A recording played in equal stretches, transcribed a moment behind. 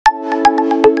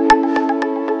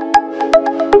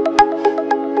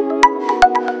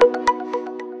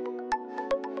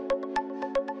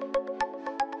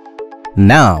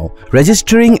Now,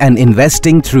 registering and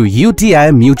investing through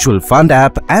UTI Mutual Fund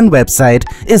App and website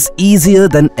is easier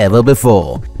than ever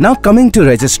before. Now coming to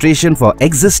registration for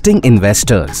existing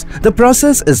investors, the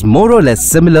process is more or less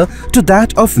similar to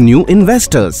that of new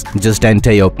investors. Just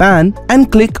enter your PAN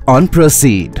and click on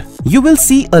Proceed. You will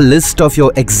see a list of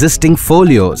your existing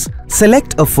folios.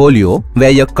 Select a folio where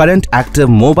your current active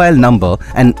mobile number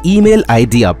and email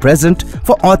ID are present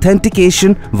for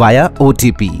authentication via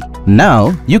OTP.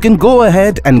 Now, you can go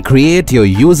ahead and create your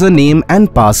username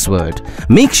and password.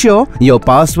 Make sure your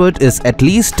password is at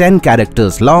least 10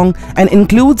 characters long and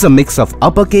includes a mix of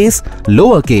uppercase,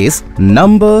 lowercase,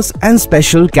 numbers and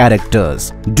special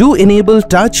characters. Do enable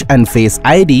Touch and Face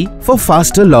ID for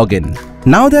faster login.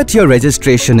 Now that your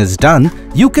registration is done,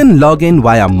 you can log in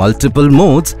via multiple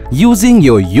modes using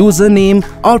your username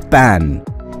or PAN.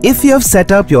 If you have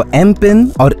set up your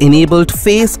MPIN or enabled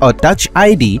Face or Touch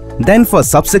ID, then for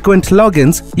subsequent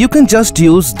logins, you can just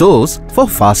use those for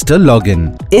faster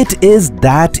login. It is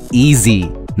that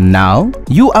easy. Now,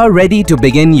 you are ready to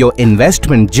begin your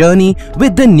investment journey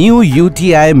with the new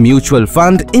UTI Mutual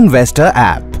Fund Investor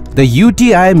app. The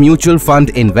UTI Mutual Fund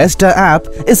Investor app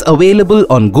is available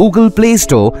on Google Play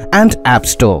Store and App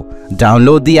Store.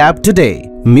 Download the app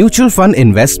today. Mutual fund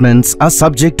investments are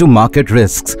subject to market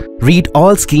risks. Read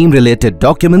all scheme-related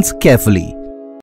documents carefully.